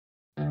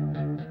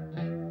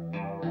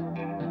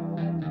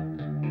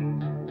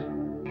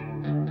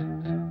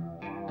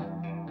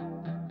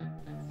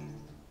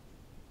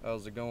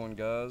How's it going,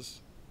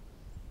 guys?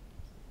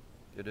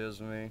 It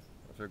is me.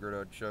 I figured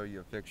I'd show you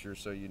a picture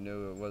so you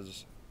knew it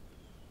was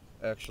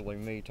actually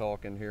me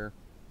talking here.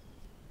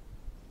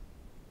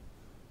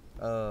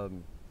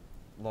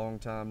 Long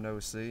time no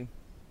see.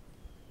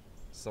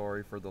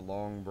 Sorry for the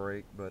long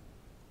break, but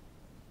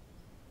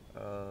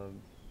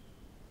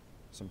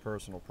some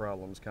personal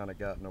problems kind of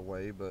got in the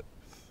way. But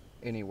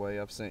anyway,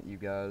 I've sent you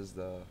guys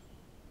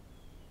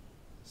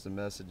some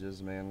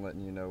messages, man,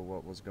 letting you know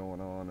what was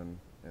going on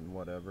and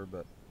whatever.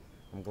 But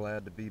I'm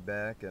glad to be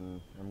back,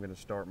 and I'm going to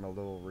start my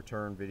little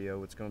return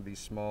video. It's going to be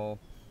small.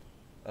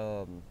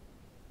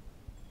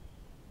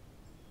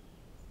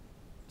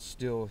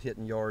 Still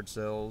hitting yard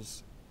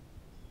sales,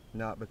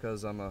 not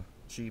because I'm a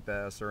cheap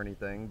ass or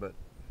anything, but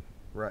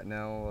right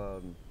now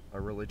I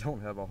really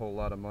don't have a whole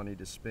lot of money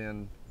to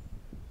spend,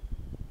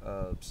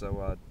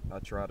 so I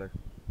try to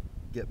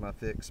get my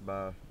fix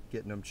by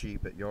getting them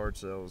cheap at yard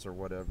sales or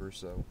whatever.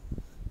 So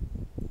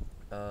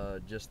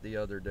just the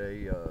other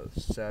day,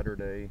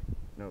 Sunday,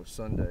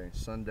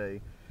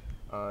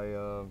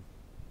 I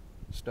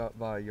stopped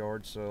by a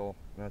yard sale,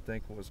 and I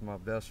think it was my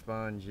best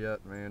find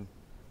yet, man.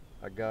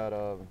 I got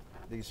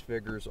these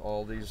figures,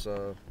 all these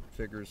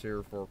figures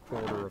here for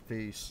 $1 a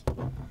piece.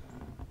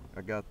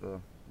 I got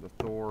the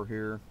Thor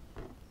here.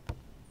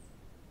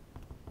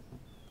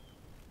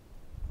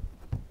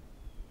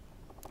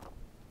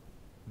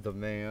 The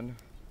Man.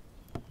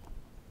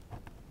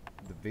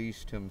 The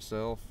Beast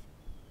himself.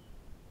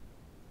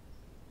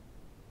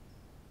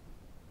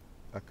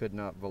 I could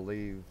not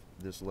believe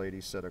this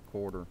lady said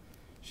 $1.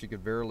 She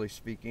could barely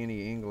speak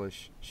any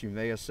English. She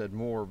may have said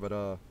more,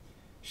 but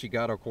she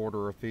got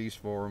 $1 a piece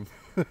for him.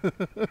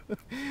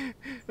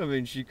 I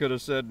mean, she could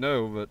have said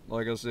no, but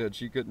like I said,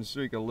 she couldn't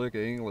speak a lick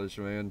of English,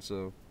 man.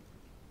 So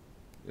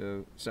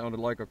it sounded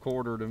like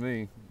 $1 to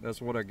me.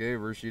 That's what I gave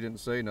her. She didn't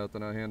say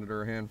nothing. I handed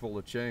her a handful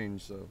of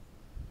change, so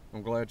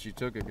I'm glad she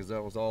took it, because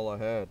that was all I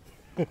had.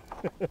 Let's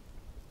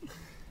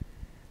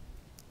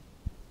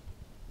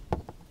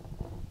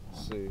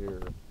see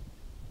here.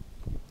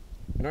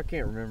 And I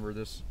can't remember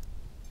this.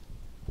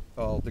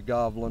 Oh, the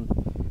Goblin.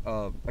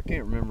 I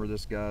can't remember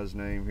this guy's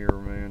name here,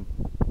 man.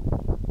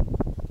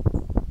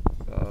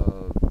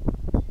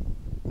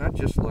 And I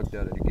just looked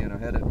at it again. I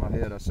had it in my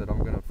head. I said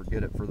I'm gonna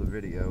forget it for the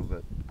video,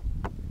 but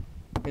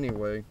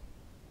anyway,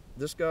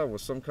 this guy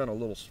was some kind of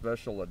little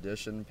special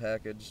edition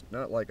package.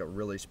 Not like a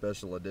really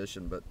special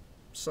edition, but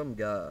some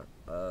guy.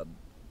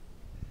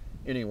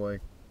 Anyway,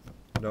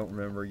 don't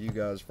remember. You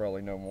guys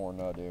probably know more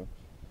than I do.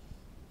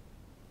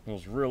 I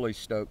was really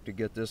stoked to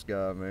get this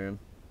guy, man.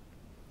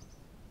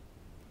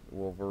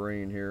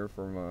 Wolverine here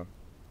from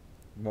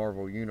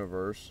Marvel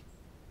Universe.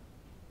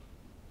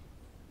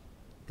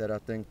 That I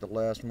think the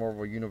last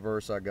Marvel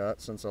Universe I got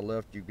since I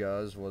left you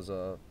guys was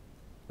a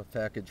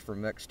package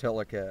from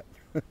X-Telecat.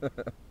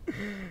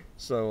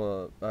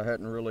 So I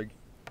hadn't really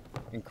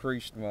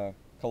increased my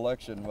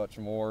collection much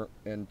more,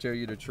 and tell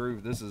you the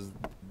truth, this is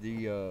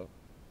the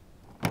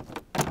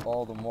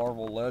all the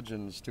Marvel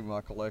Legends to my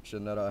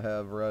collection that I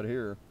have right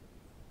here.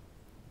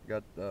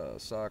 Got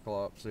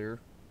Cyclops here.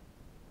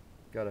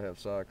 Gotta have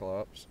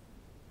Cyclops.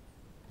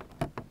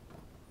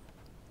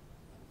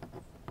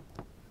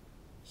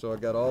 So I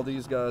got all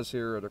these guys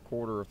here at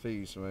 $1 a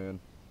piece,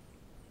 man.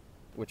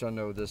 Which I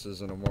know this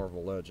isn't a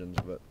Marvel Legends,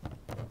 but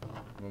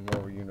a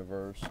Marvel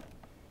Universe.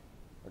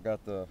 I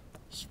got the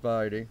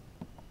Spidey.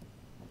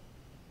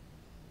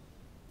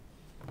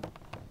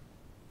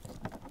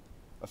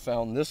 I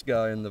found this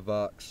guy in the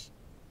box.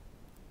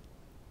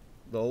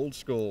 The old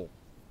school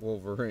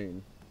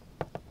Wolverine.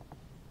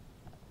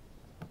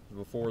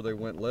 Before they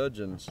went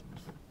Legends.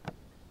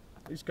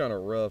 He's kind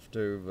of rough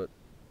too, but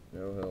you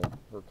know, hell,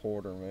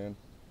 for $1, man.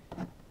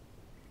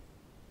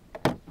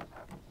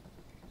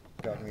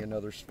 Got me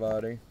another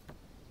Spidey.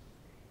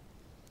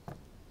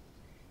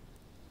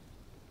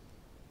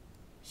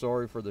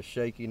 Sorry for the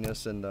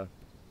shakiness and the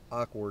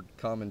awkward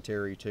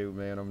commentary too,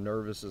 man. I'm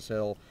nervous as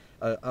hell.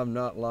 I'm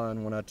not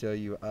lying when I tell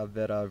you, I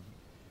bet I've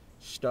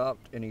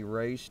stopped and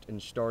erased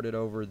and started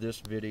over this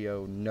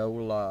video, no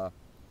lie,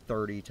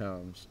 30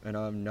 times, and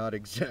I'm not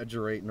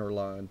exaggerating or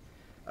lying.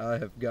 I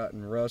have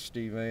gotten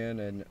rusty, man,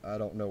 and I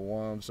don't know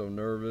why I'm so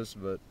nervous,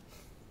 but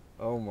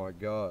oh my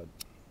god.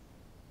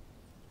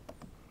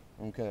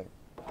 Okay,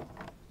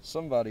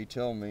 somebody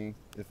tell me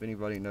if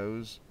anybody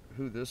knows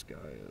who this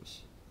guy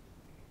is,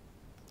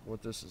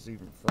 what this is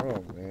even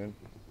from, man.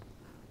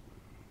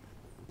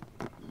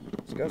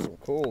 It's got some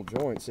cool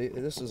joints. See,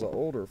 this is an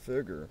older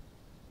figure.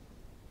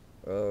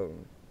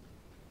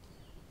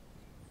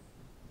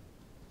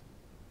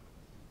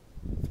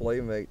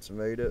 Playmates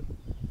made it.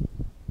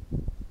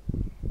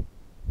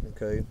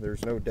 Okay,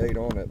 there's no date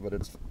on it, but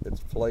it's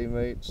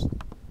Playmates.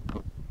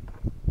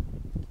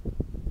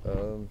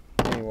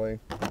 Anyway,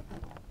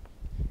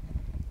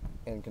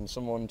 and can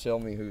someone tell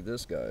me who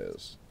this guy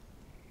is?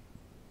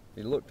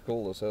 He looked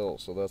cool as hell,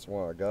 so that's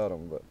why I got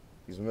him, but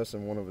he's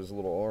missing one of his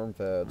little arm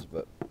pads,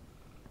 but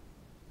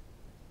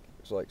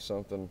looks like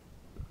some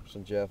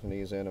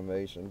Japanese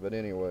animation. But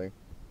anyway,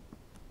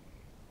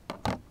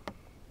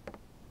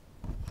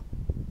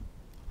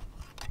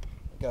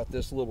 Got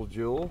this little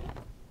jewel,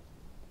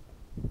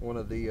 one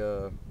of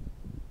the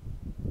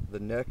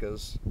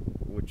NECAs,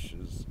 which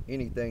is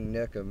anything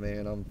NECA,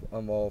 man.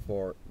 I'm all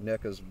for it.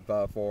 NECA's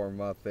by far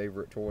my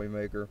favorite toy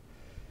maker,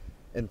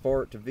 and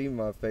for it to be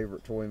my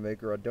favorite toy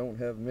maker, I don't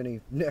have many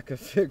NECA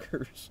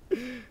figures,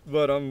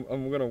 but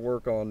I'm gonna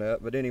work on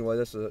that. But anyway,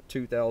 this is a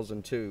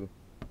 2002,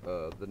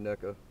 the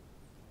NECA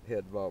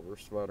head bobber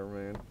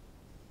Spider-Man.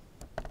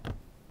 I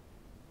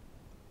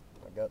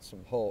got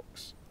some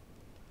Hulks.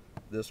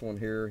 This one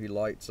here, he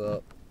lights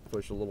up.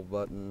 Push a little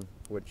button,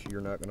 which you're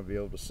not going to be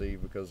able to see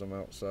because I'm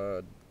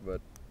outside,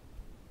 but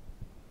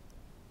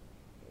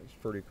it's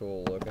pretty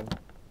cool looking.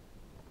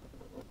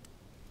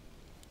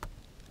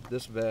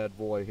 This bad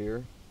boy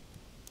here,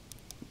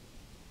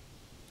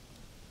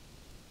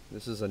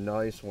 this is a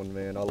nice one,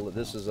 man.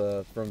 This is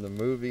from the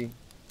movie.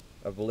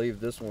 I believe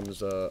this one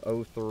is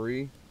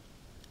 03.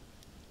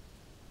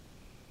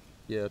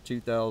 Yeah,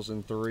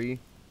 2003.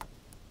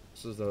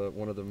 This is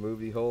one of the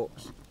movie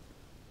Hulks.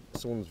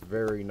 This one's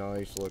very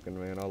nice looking,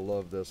 man. I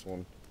love this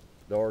one.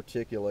 The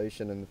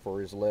articulation and for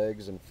his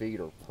legs and feet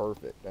are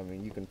perfect. I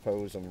mean, you can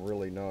pose them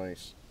really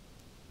nice.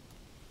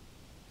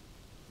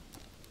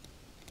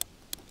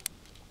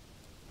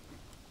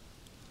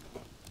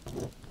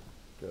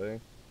 Okay.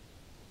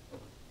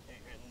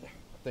 And I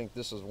think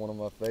this is one of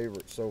my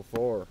favorites so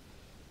far.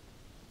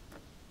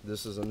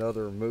 This is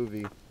another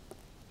movie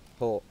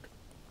Hulk.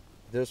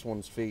 This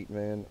one's feet,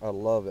 man. I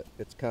love it.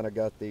 It's kind of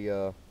got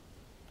the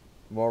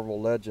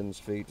Marvel Legends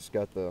feet. It's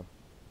got the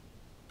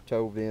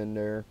toe bend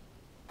there,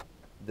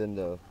 then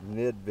the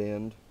mid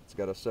bend. It's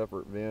got a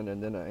separate bend,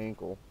 and then an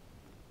ankle.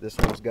 This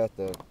one's got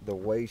the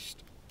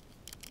waist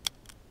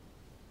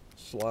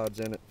slides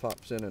in, it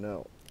pops in and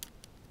out,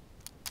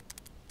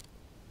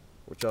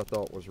 which I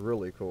thought was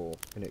really cool.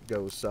 And it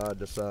goes side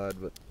to side,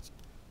 but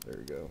there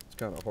you go. It's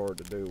kind of hard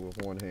to do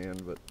with one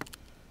hand, but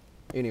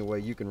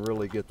anyway, you can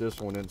really get this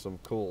one in some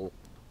cool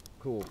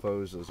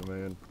poses,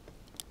 man.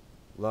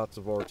 Lots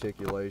of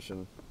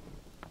articulation,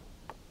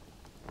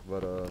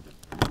 but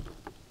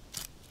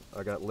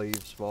I got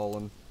leaves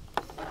falling.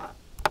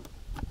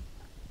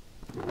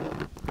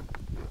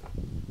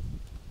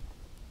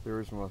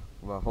 Here's my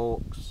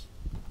Hulks,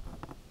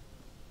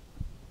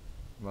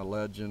 my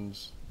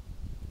Legends,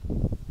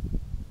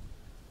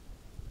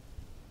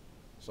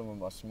 some of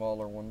my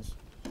smaller ones.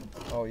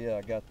 Oh yeah,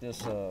 I got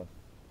this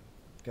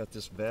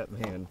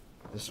Batman.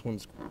 This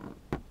one's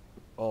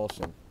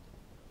awesome.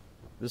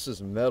 This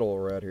is metal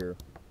right here,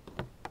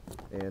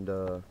 and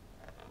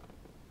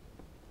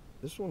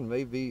this one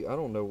may be, I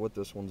don't know what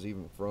this one's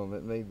even from.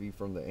 It may be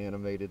from the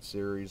animated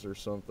series or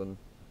something,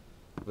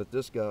 but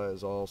this guy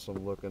is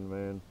awesome looking,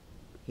 man.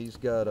 He's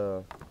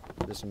got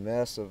this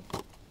massive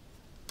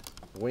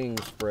wing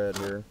spread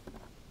here,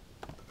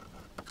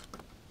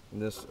 and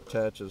this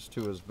attaches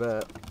to his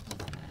back,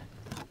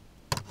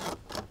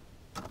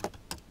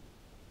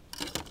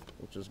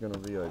 which is going to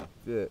be a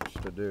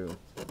bitch to do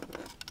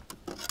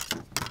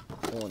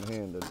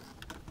one-handed.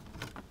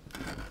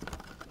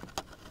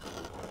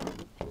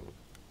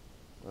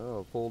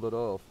 Oh, pulled it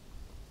off.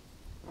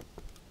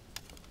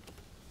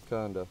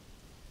 Kinda.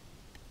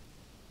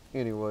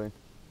 Anyway,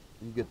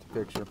 you get the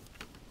picture.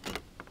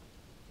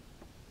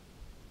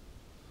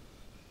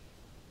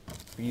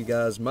 For you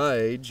guys my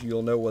age,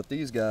 you'll know what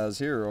these guys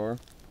here are.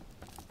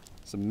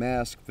 Some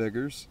mask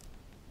figures.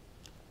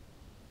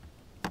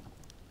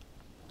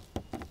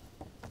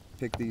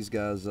 Pick these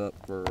guys up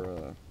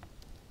for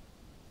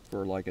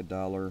like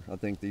 $1. I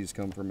think these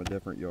come from a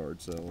different yard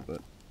sale,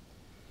 but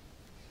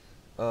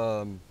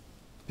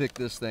pick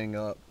this thing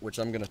up, which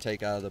I'm gonna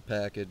take out of the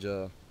package.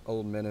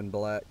 Old Men in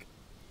Black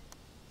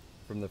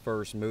from the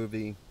first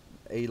movie.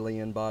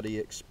 Alien body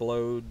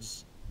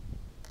explodes.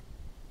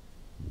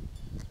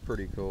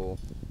 Pretty cool.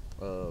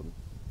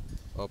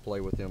 I'll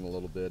play with him a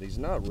little bit. He's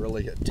not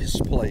really a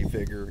display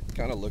figure.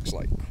 Kind of looks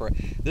like crap.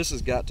 This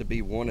has got to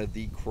be one of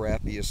the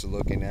crappiest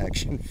looking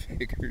action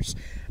figures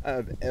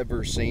I've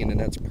ever seen,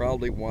 and that's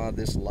probably why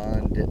this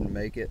line didn't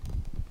make it.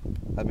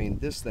 I mean,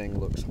 this thing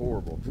looks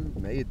horrible. Who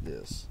made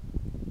this?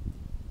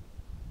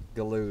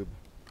 Galoob.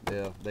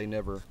 Yeah, they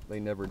never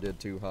did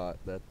too hot.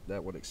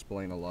 That would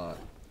explain a lot.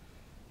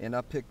 And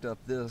I picked up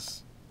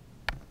this.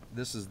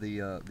 This is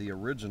the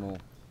original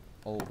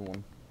old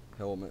one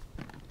helmet.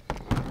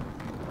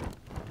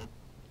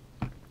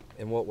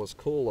 And what was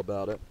cool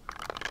about it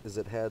is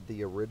it had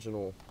the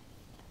original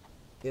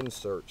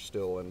insert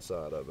still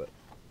inside of it.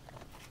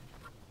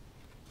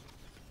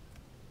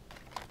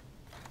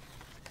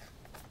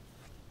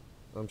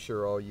 I'm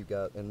sure all you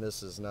got, and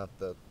this is not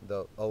the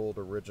old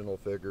original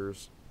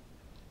figures.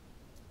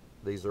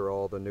 These are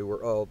all the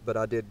newer. Oh, but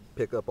I did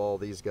pick up all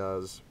these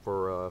guys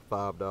for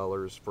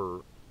 $5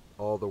 for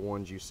all the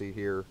ones you see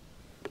here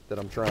that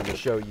I'm trying to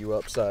show you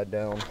upside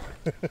down.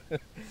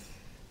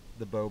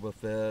 The Boba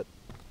Fett.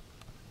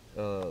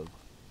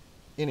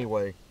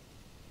 Anyway,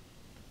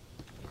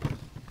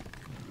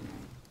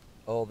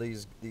 all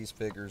these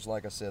figures,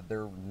 like I said,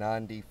 they're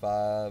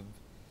 95.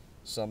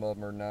 Some of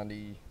them are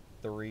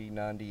 93,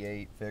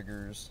 98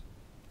 figures.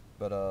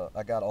 But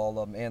I got all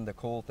of them, and the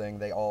cool thing,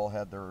 they all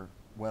had their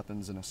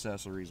weapons and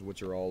accessories,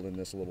 which are all in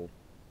this little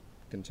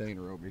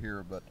container over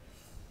here. But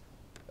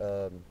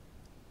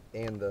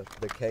and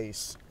the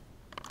case,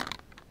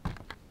 I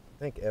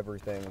think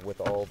everything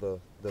with all the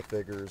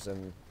figures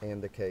and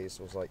the case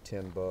was like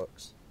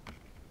 $10.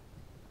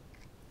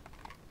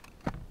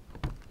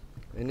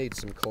 It needs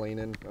some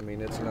cleaning. I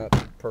mean, it's not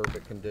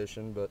perfect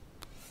condition, but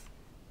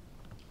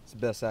it's the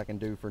best I can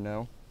do for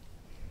now.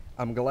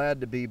 I'm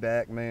glad to be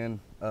back, man.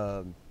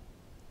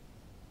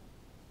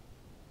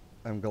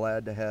 I'm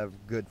glad to have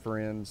good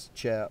friends.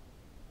 Chap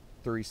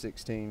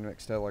 316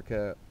 Nextella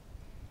Cat.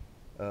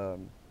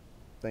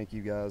 Thank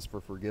you guys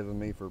for forgiving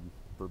me for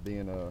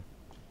being a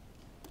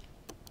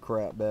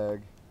crap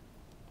bag.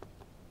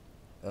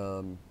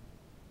 And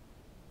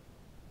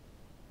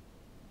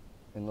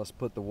let's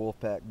put the wolf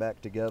pack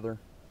back together.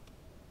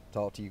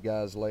 Talk to you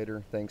guys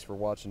later. Thanks for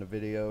watching the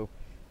video.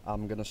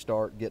 I'm gonna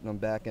start getting them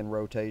back in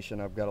rotation.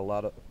 I've got a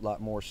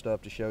lot more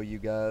stuff to show you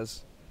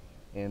guys,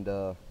 and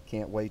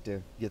can't wait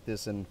to get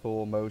this in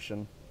full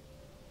motion.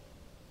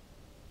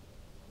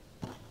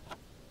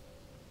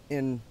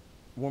 And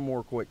one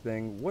more quick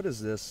thing, what is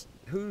this?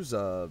 Who's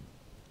I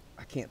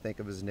can't think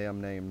of his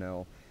damn name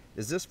now.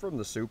 Is this from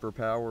the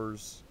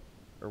Superpowers,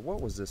 or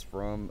what was this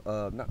from?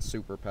 Not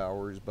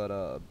Superpowers,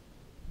 but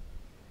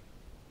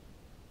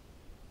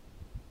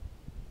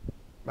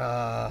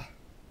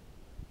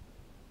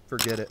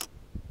forget it.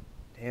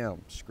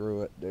 Damn,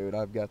 screw it, dude.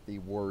 I've got the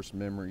worst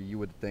memory. You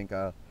would think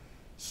I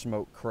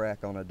smoke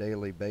crack on a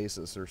daily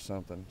basis or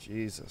something.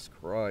 Jesus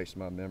Christ,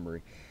 my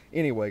memory.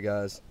 Anyway,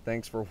 guys,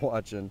 thanks for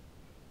watching.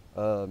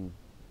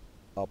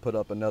 I'll put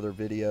up another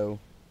video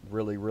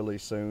really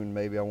soon.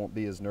 Maybe I won't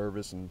be as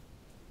nervous and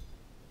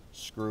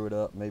screw it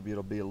up. Maybe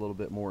it'll be a little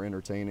bit more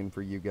entertaining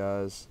for you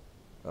guys.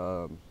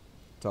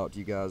 Talk to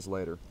you guys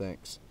later.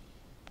 Thanks.